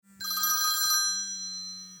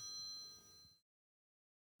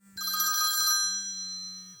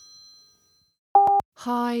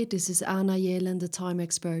Hi, this is Anna Yelen, the time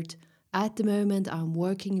expert. At the moment, I'm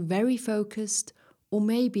working very focused, or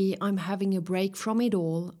maybe I'm having a break from it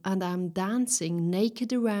all and I'm dancing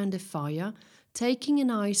naked around a fire, taking an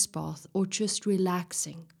ice bath, or just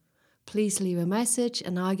relaxing. Please leave a message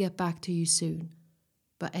and I'll get back to you soon.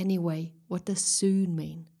 But anyway, what does soon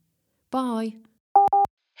mean? Bye.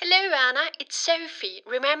 Hello, Anna. It's Sophie.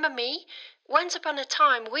 Remember me? Once upon a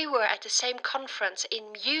time, we were at the same conference in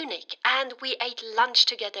Munich and we ate lunch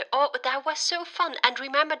together. Oh, that was so fun. And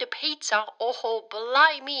remember the pizza? Oh,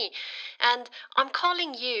 blimey. And I'm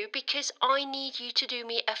calling you because I need you to do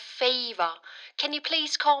me a favor. Can you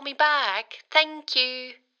please call me back? Thank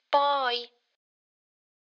you. Bye.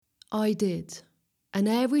 I did. And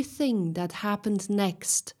everything that happened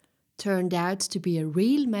next turned out to be a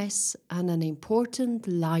real mess and an important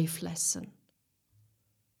life lesson.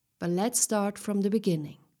 But let's start from the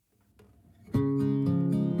beginning.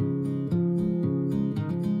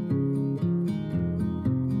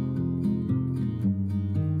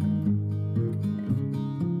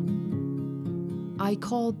 I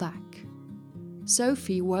call back.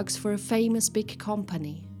 Sophie works for a famous big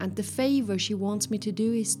company, and the favor she wants me to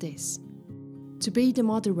do is this: to be the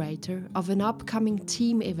moderator of an upcoming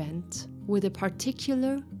team event with a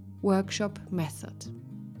particular workshop method.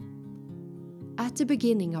 At the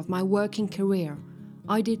beginning of my working career,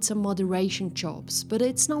 I did some moderation jobs, but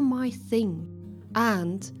it's not my thing.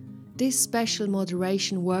 And this special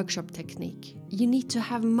moderation workshop technique, you need to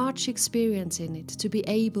have much experience in it to be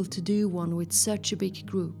able to do one with such a big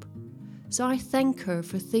group. So I thank her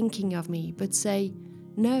for thinking of me, but say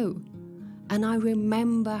no. And I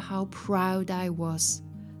remember how proud I was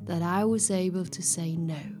that I was able to say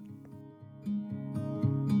no.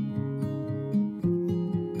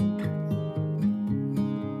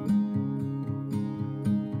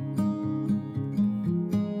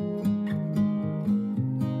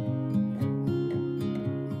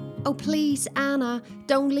 Oh please, Anna,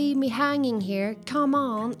 don't leave me hanging here. Come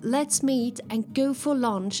on, let's meet and go for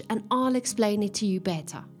lunch and I'll explain it to you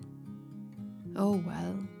better. Oh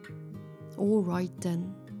well, all right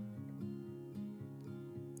then.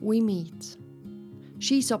 We meet.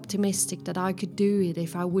 She's optimistic that I could do it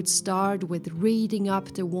if I would start with reading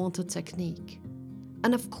up the wanted technique.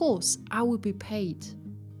 And of course, I would be paid.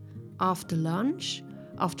 After lunch,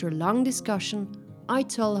 after a long discussion, I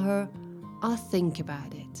tell her I'll think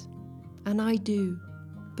about it. And I do.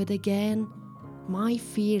 But again, my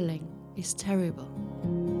feeling is terrible.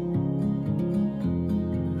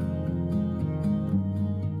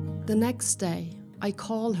 The next day, I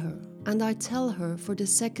call her and I tell her for the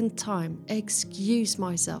second time, excuse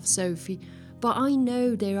myself, Sophie, but I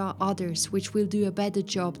know there are others which will do a better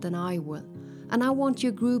job than I will. And I want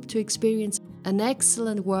your group to experience an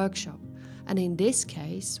excellent workshop. And in this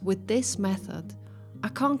case, with this method, I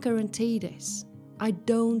can't guarantee this. I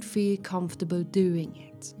don't feel comfortable doing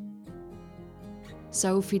it.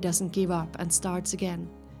 Sophie doesn't give up and starts again.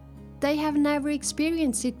 They have never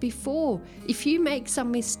experienced it before. If you make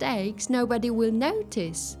some mistakes, nobody will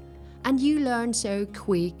notice. And you learn so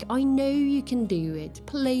quick. I know you can do it.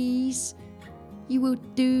 Please, you will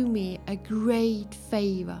do me a great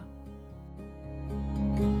favor.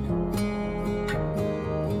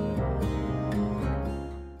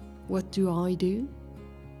 What do?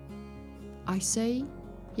 I say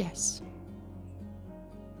yes.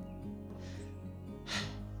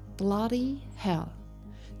 Bloody hell.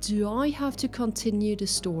 Do I have to continue the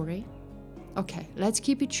story? Okay, let's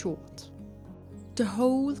keep it short. The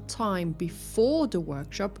whole time before the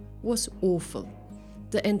workshop was awful.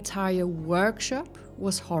 The entire workshop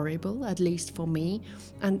was horrible, at least for me,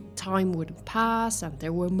 and time wouldn't pass, and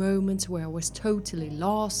there were moments where I was totally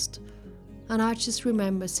lost. And I just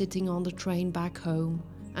remember sitting on the train back home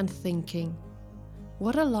and thinking,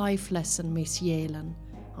 what a life lesson, Miss Yelen.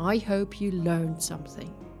 I hope you learned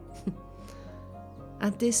something.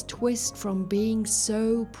 And this twist from being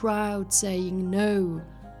so proud saying no,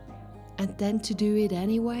 and then to do it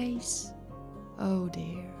anyways? Oh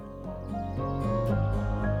dear.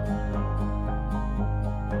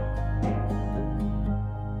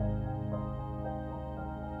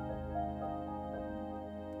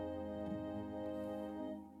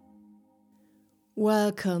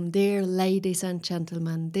 Welcome, dear ladies and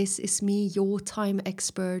gentlemen. This is me, your time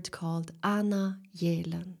expert called Anna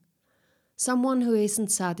Yelen. Someone who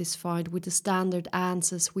isn't satisfied with the standard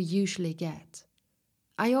answers we usually get.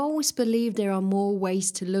 I always believe there are more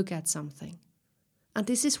ways to look at something. And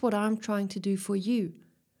this is what I'm trying to do for you.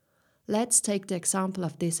 Let's take the example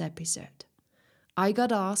of this episode. I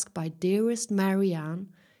got asked by dearest Marianne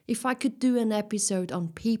if I could do an episode on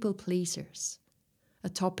people pleasers. a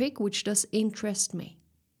topic which does interest me.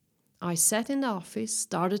 I sat in the office,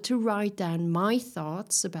 started to write down my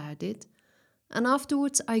thoughts about it, and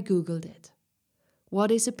afterwards I Googled it. What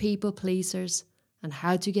is a people pleaser and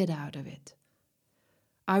how to get out of it?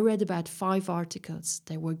 I read about 5 articles.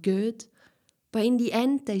 They were good, but in the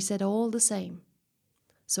end they said all the same.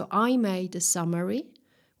 So I made a summary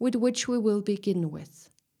with which we will begin with.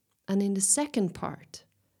 And in the second part,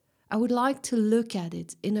 I would like to look at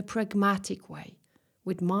it in a pragmatic way,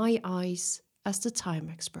 with my eyes as the time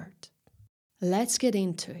expert. Let's get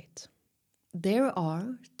into it. There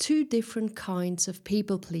are 2 different kinds of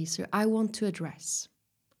people pleaser I want to address.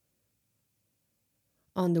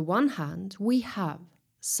 On the one hand, we have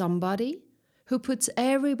somebody who puts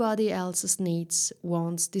everybody else's needs,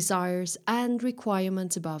 wants, desires, and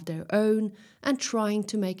requirements above their own and trying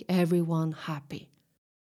to make everyone happy.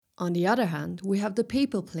 On the other hand, we have the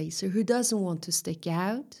people pleaser who doesn't want to stick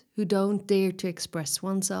out, who don't dare to express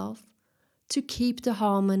oneself, to keep the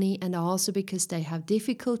harmony, and also because they have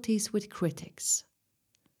difficulties with critics.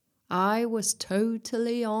 I was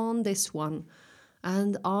totally on this one,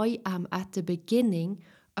 and I am at the beginning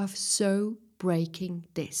of so breaking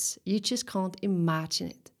this. You just can't imagine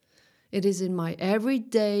it. It is in my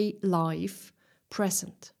everyday life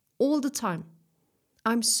present all the time.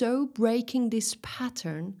 I'm so breaking this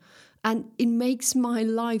pattern, and it makes my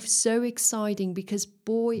life so exciting because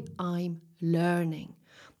boy, I'm learning.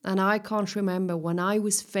 And I can't remember when I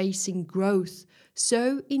was facing growth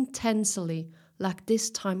so intensely like this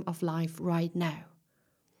time of life right now.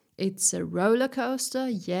 It's a roller coaster,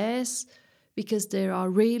 yes, because there are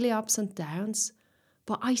really ups and downs,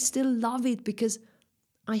 but I still love it because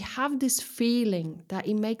I have this feeling that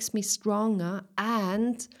it makes me stronger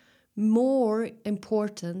and, more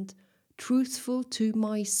important, truthful to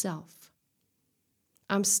myself.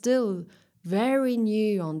 I'm still very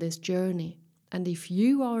new on this journey, and if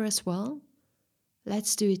you are as well,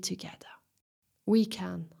 let's do it together. We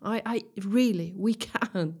can. I really, we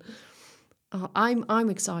can. I'm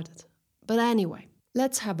excited. But anyway,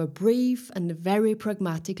 let's have a brief and very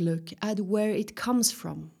pragmatic look at where it comes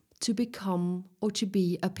from to become or to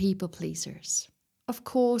be a people pleaser. Of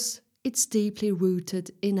course, it's deeply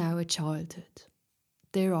rooted in our childhood.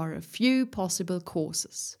 There are a few possible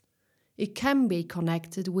causes. It can be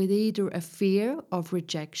connected with either a fear of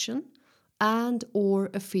rejection and or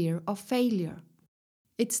a fear of failure.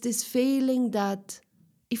 It's this feeling that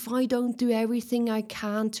if I don't do everything I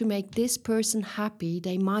can to make this person happy,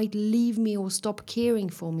 they might leave me or stop caring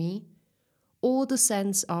for me. Or the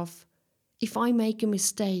sense of, if I make a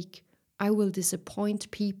mistake, I will disappoint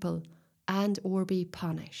people and or be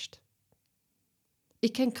punished.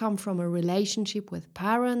 It can come from a relationship with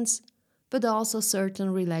parents, but also certain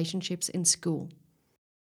relationships in school.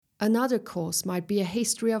 Another cause might be a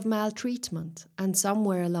history of maltreatment, and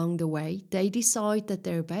somewhere along the way they decide that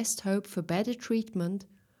their best hope for better treatment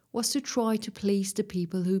was to try to please the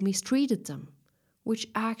people who mistreated them, which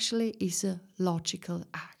actually is a logical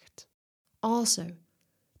act. Also,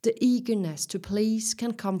 the eagerness to please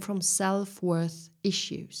can come from self-worth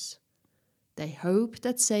issues. They hope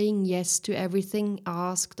that saying yes to everything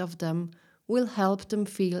asked of them will help them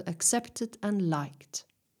feel accepted and liked.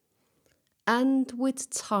 And with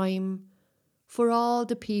time, for all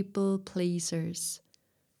the people pleasers,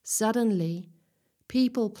 suddenly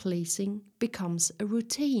people pleasing becomes a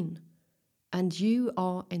routine, and you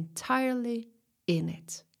are entirely in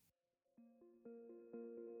it.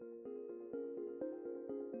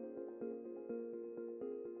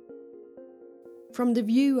 From the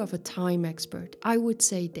view of a time expert, I would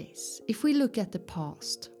say this. If we look at the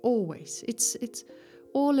past, always, it's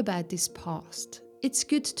all about this past. It's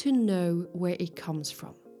good to know where it comes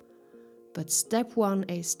from. But step 1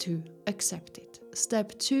 is to accept it.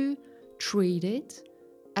 Step 2, treat it.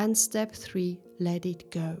 And step 3, let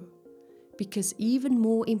it go. Because even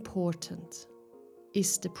more important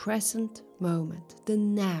is the present moment, the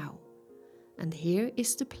now. And here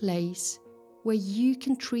is the place where you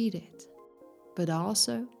can treat it, but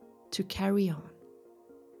also to carry on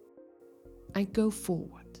and go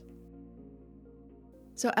forward.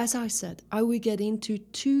 So as I said, I will get into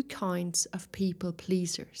 2 kinds of people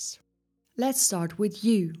pleasers. Let's start with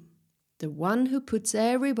you, the one who puts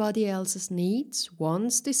everybody else's needs,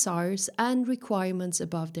 wants, desires and requirements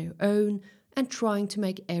above their own and trying to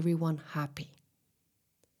make everyone happy.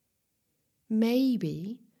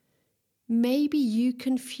 Maybe you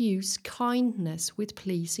confuse kindness with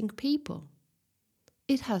pleasing people.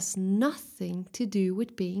 It has nothing to do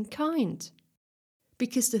with being kind.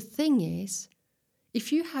 Because the thing is,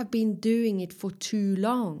 if you have been doing it for too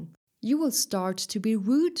long, you will start to be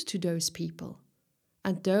rude to those people.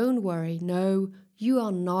 And don't worry, no, You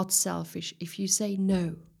are not selfish if you say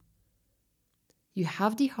no. You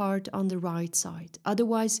have the heart on the right side.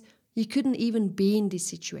 Otherwise, you couldn't even be in this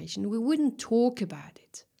situation. We wouldn't talk about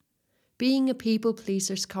it. Being a people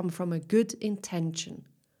pleaser comes from a good intention.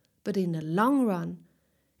 But in the long run,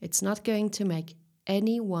 it's not going to make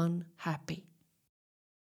anyone happy.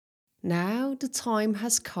 Now the time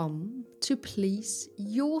has come to please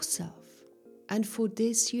yourself. And for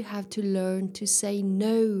this you have to learn to say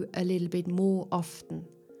no a little bit more often.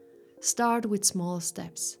 Start with small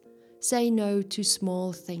steps. Say no to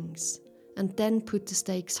small things and then put the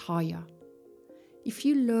stakes higher. If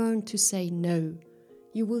you learn to say no,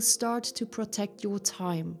 you will start to protect your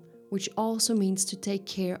time, which also means to take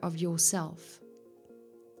care of yourself.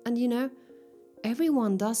 And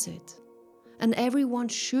everyone does it. And everyone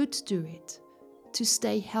should do it to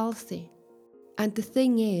stay healthy. And the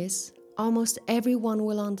thing is, almost everyone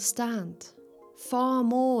will understand, far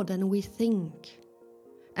more than we think.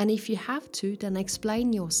 And if you have to, then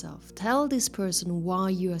explain yourself. Tell this person why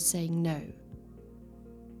you are saying no.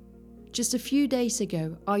 Just a few days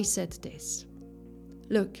ago, I said this.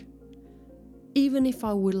 Look, even if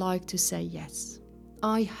I would like to say yes,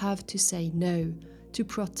 I have to say no to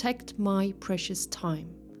protect my precious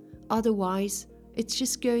time. Otherwise, it's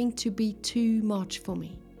just going to be too much for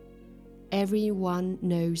me. Everyone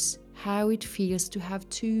knows how it feels to have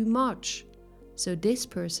too much. So this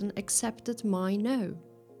person accepted my no.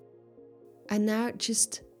 And now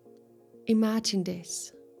just imagine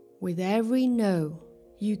this. With every no,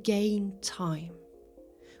 you gain time.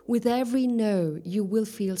 With every no, you will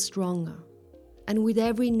feel stronger. And with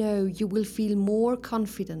every no, you will feel more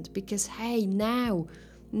confident because, hey, now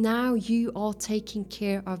you are taking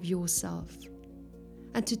care of yourself.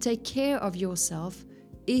 And to take care of yourself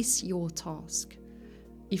is your task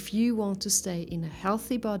if you want to stay in a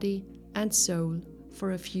healthy body and soul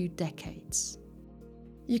for a few decades.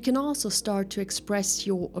 You can also start to express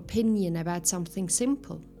your opinion about something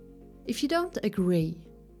simple. If you don't agree,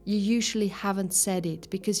 you usually haven't said it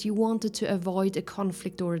because you wanted to avoid a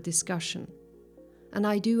conflict or a discussion. And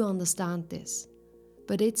I do understand this.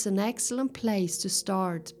 But it's an excellent place to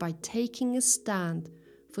start by taking a stand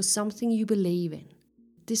for something you believe in.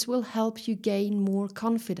 This will help you gain more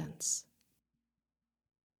confidence.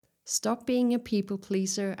 Stop being a people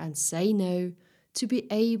pleaser and say no to be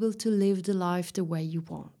able to live the life the way you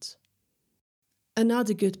want.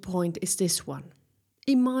 Another good point is this one.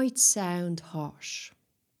 It might sound harsh,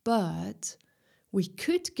 but we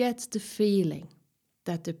could get the feeling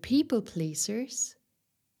that the people pleasers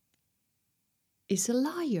is a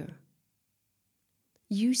liar.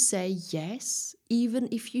 You say yes, even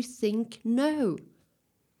if you think no.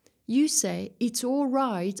 You say, it's all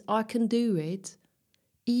right, I can do it,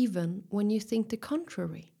 even when you think the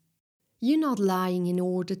contrary. You're not lying in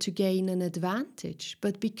order to gain an advantage,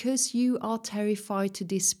 but because you are terrified to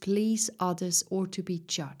displease others or to be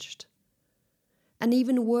judged. And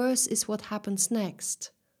even worse is what happens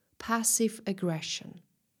next, passive aggression.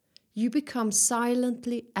 You become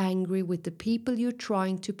silently angry with the people you're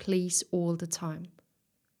trying to please all the time.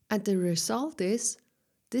 And the result is,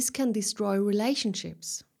 this can destroy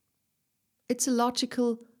relationships. It's a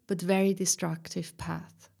logical but very destructive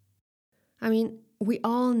path. I mean, we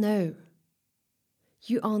all know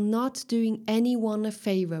you are not doing anyone a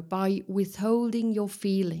favor by withholding your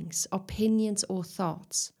feelings, opinions, or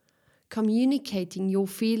thoughts. Communicating your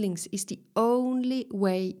feelings is the only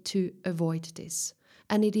way to avoid this,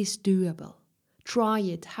 and it is doable. Try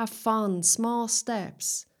it, have fun, small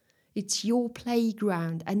steps. It's your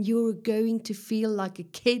playground, and you're going to feel like a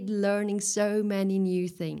kid learning so many new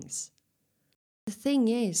things. The thing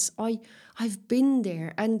is, I've been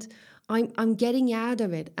there, and I'm getting out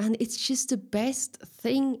of it, and it's just the best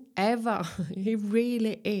thing ever. It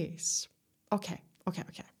really is. Okay.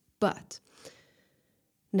 But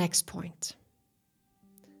next point.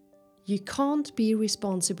 You can't be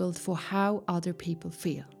responsible for how other people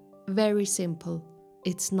feel. Very simple.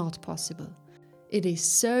 It's not possible. It is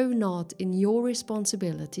so not in your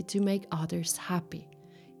responsibility to make others happy.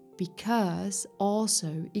 Because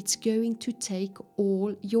also it's going to take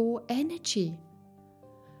all your energy.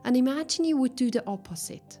 And imagine you would do the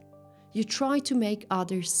opposite. You try to make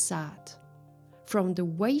others sad. From the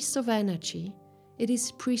waste of energy, it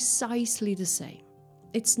is precisely the same.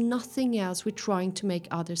 It's nothing else with trying to make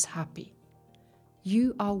others happy.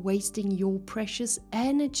 You are wasting your precious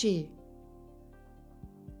energy.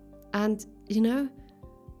 And,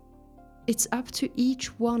 it's up to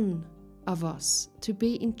each one of us to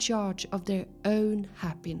be in charge of their own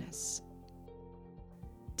happiness.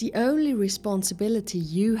 The only responsibility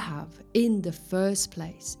you have in the first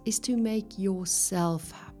place is to make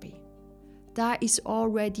yourself happy. that is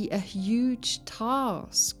already a huge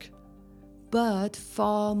task, but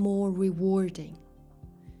far more rewarding.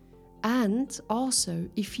 And also,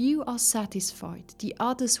 if you are satisfied, the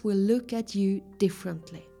others will look at you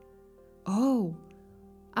differently. Oh,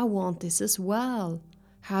 I want this as well.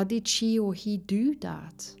 How did she or he do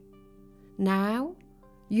that? Now,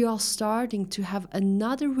 you are starting to have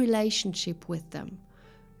another relationship with them,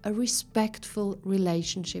 a respectful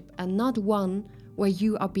relationship, and not one where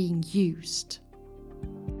you are being used.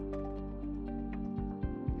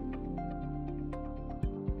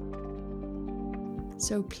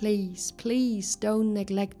 So please, please don't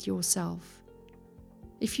neglect yourself.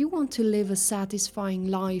 If you want to live a satisfying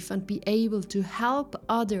life and be able to help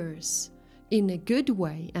others in a good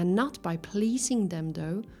way and not by pleasing them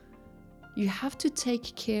though, you have to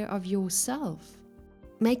take care of yourself.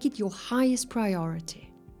 Make it your highest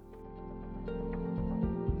priority.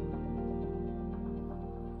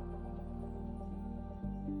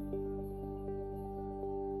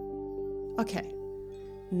 Okay,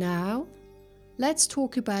 now let's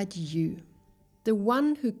talk about you, the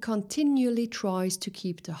one who continually tries to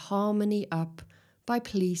keep the harmony up by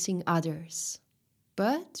pleasing others.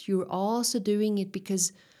 But you're also doing it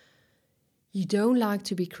because you don't like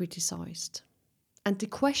to be criticized. And the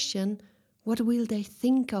question, what will they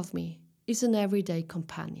think of me, is an everyday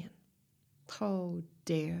companion. Oh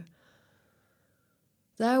dear.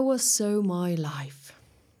 That was so my life.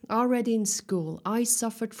 Already in school, I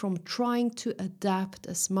suffered from trying to adapt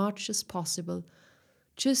as much as possible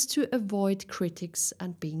just to avoid critics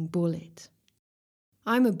and being bullied.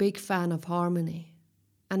 I'm a big fan of harmony,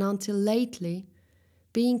 and until lately,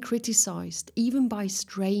 being criticized, even by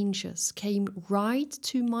strangers, came right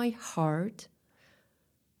to my heart,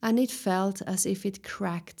 and it felt as if it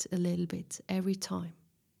cracked a little bit every time.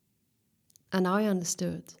 And I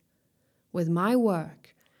understood, with my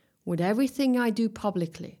work, with everything I do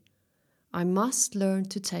publicly, I must learn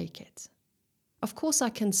to take it. Of course I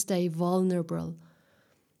can stay vulnerable.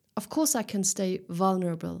 Of course I can stay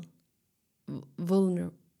vulnerable.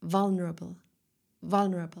 Vulnerable.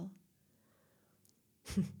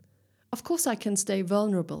 Of course I can stay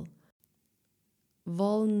vulnerable.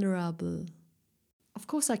 Of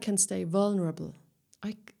course I can stay vulnerable.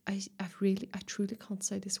 I truly can't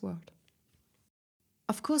say this word.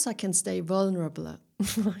 Of course I can stay vulnerable.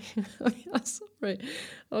 Sorry.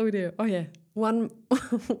 Oh dear. Oh yeah. One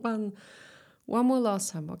more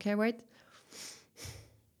last time. Okay, wait.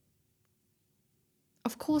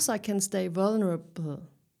 Of course I can stay vulnerable.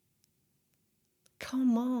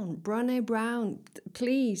 Come on, Brené Brown,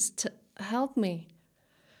 please help me.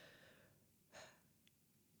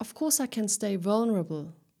 Of course I can stay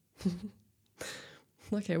vulnerable.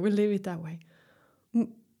 Okay, we'll leave it that way.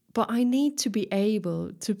 But I need to be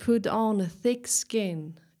able to put on a thick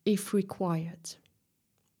skin if required.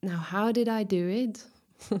 Now, how did I do it?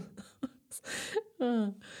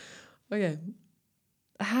 Okay.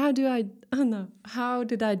 How did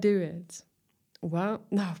I do it? Well,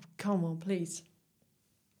 no, come on, please.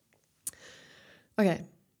 Okay.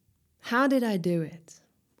 How did I do it?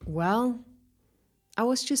 Well, I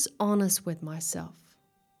was just honest with myself.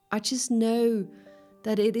 I just know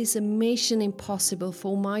that it is a mission impossible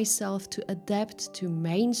for myself to adapt to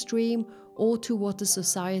mainstream or to what the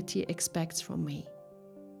society expects from me.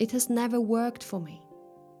 It has never worked for me.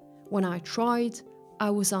 When I tried, I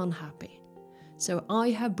was unhappy. So I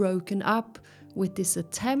have broken up with this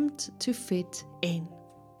attempt to fit in.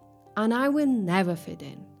 And I will never fit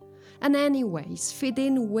in. And anyways, fit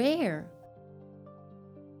in where?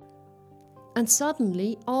 And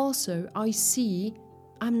suddenly also I see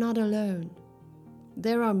I'm not alone.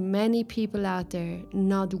 There are many people out there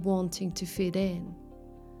not wanting to fit in.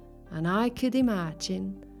 And I could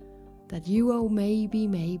imagine that you are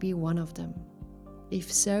maybe one of them.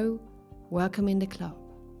 If so, welcome in the club.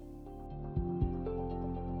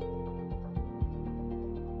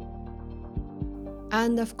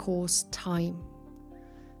 And of course, time.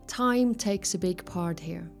 Time takes a big part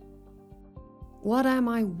here. What am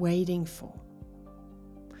I waiting for?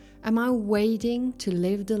 Am I waiting to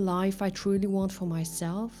live the life I truly want for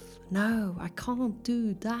myself? No, I can't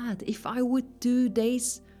do that. If I would do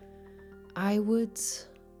this, I would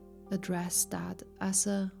address that as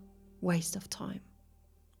a waste of time.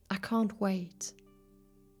 I can't wait.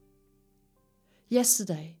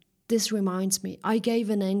 Yesterday, this reminds me, I gave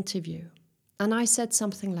an interview and I said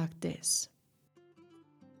something like this.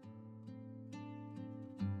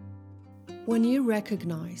 When you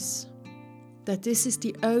recognize that this is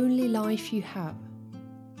the only life you have,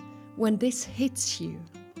 when this hits you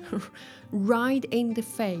right in the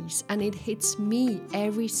face, and it hits me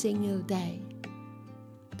every single day,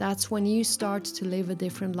 that's when you start to live a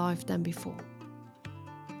different life than before.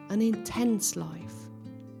 An intense life.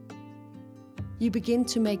 You begin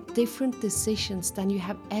to make different decisions than you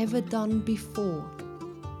have ever done before.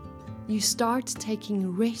 You start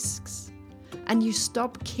taking risks, and you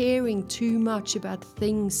stop caring too much about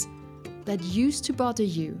things that used to bother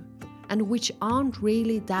you and which aren't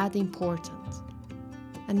really that important.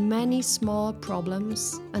 And many small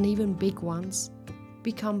problems, and even big ones,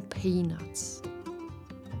 become peanuts.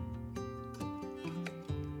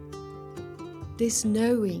 This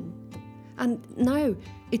knowing, and no,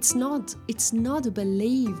 it's not a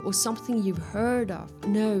belief or something you've heard of.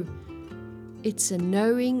 No, it's a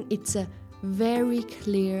knowing, it's a very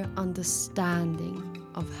clear understanding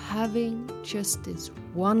of having just this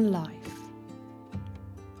one life.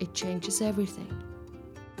 It changes everything.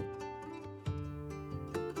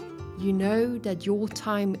 You know that your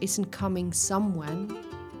time isn't coming somewhen.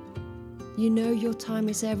 You know your time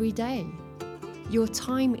is every day. Your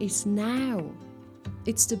time is now.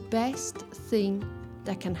 It's the best thing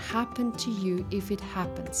that can happen to you if it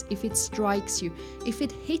happens, if it strikes you, if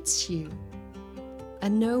it hits you.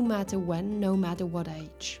 And no matter when, no matter what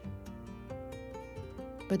age.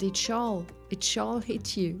 But it shall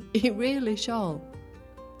hit you. It really shall.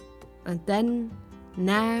 And then,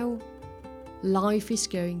 now, life is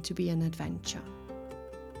going to be an adventure.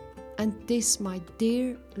 And this, my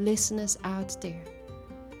dear listeners out there,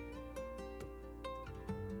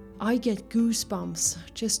 I get goosebumps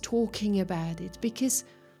just talking about it, because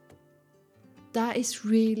that is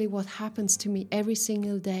really what happens to me every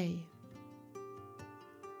single day.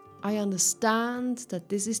 I understand that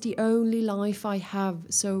this is the only life I have,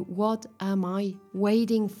 so what am I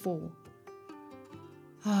waiting for?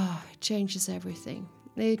 It changes everything.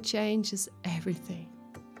 It changes everything.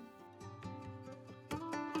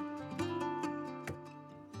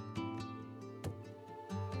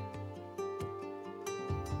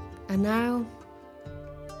 And now,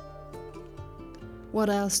 what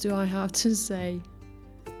else do I have to say?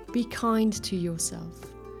 Be kind to yourself.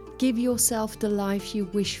 Give yourself the life you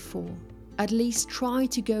wish for. At least try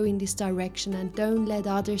to go in this direction, and don't let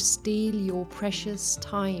others steal your precious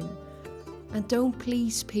time. And don't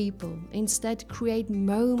please people. Instead, create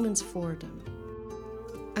moments for them.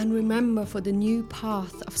 And remember, for the new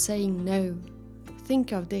path of saying no,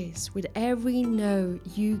 think of this: with every no,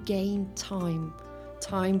 you gain time.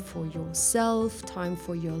 Time for yourself, time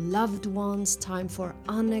for your loved ones, time for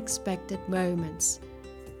unexpected moments,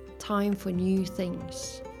 time for new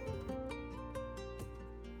things.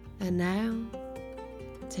 And now,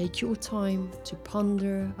 take your time to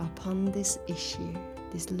ponder upon this issue,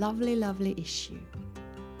 this lovely, lovely issue.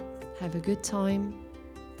 Have a good time,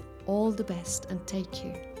 all the best, and take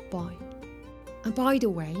care. Bye. And by the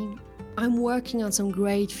way, I'm working on some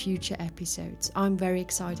great future episodes. I'm very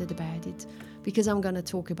excited about it, because I'm going to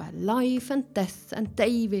talk about life and death and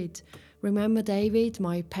David. Remember David,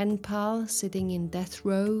 my pen pal, sitting in death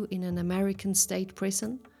row in an American state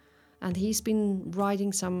prison? And he's been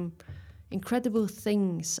writing some incredible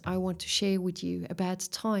things I want to share with you about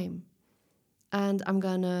time. And I'm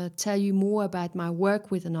going to tell you more about my work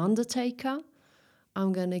with an undertaker.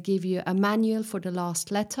 I'm going to give you a manual for the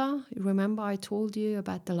last letter. Remember I told you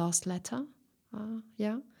about the last letter?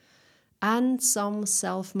 Yeah. And some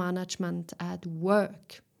self-management at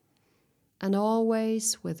work. And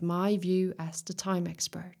always with my view as the time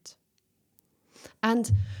expert.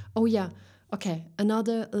 And,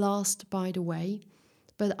 another last by the way,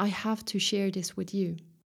 but I have to share this with you.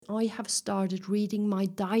 I have started reading my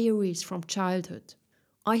diaries from childhood.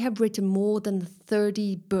 I have written more than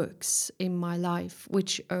 30 books in my life,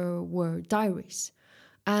 which were diaries.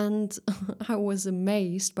 And I was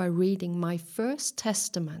amazed by reading my first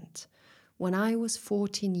testament when I was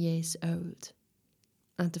 14 years old.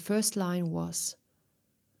 And the first line was,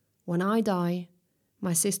 "When I die,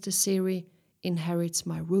 my sister Siri inherits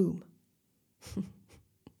my room."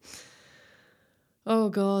 Oh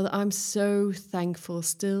God, I'm so thankful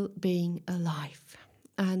still being alive.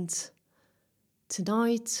 And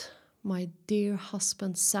tonight, my dear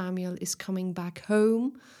husband Samuel is coming back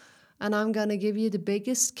home, and I'm gonna give you the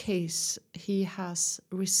biggest kiss he has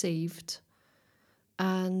received.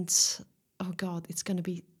 And oh God, it's gonna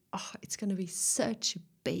be such a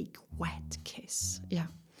big wet kiss. Yeah.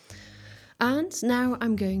 And now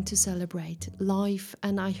I'm going to celebrate life,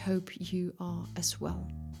 and I hope you are as well.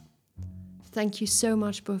 Thank you so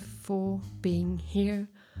much for being here,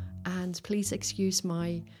 and please excuse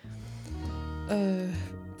my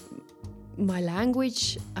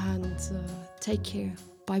language, and take care.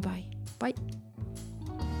 Bye.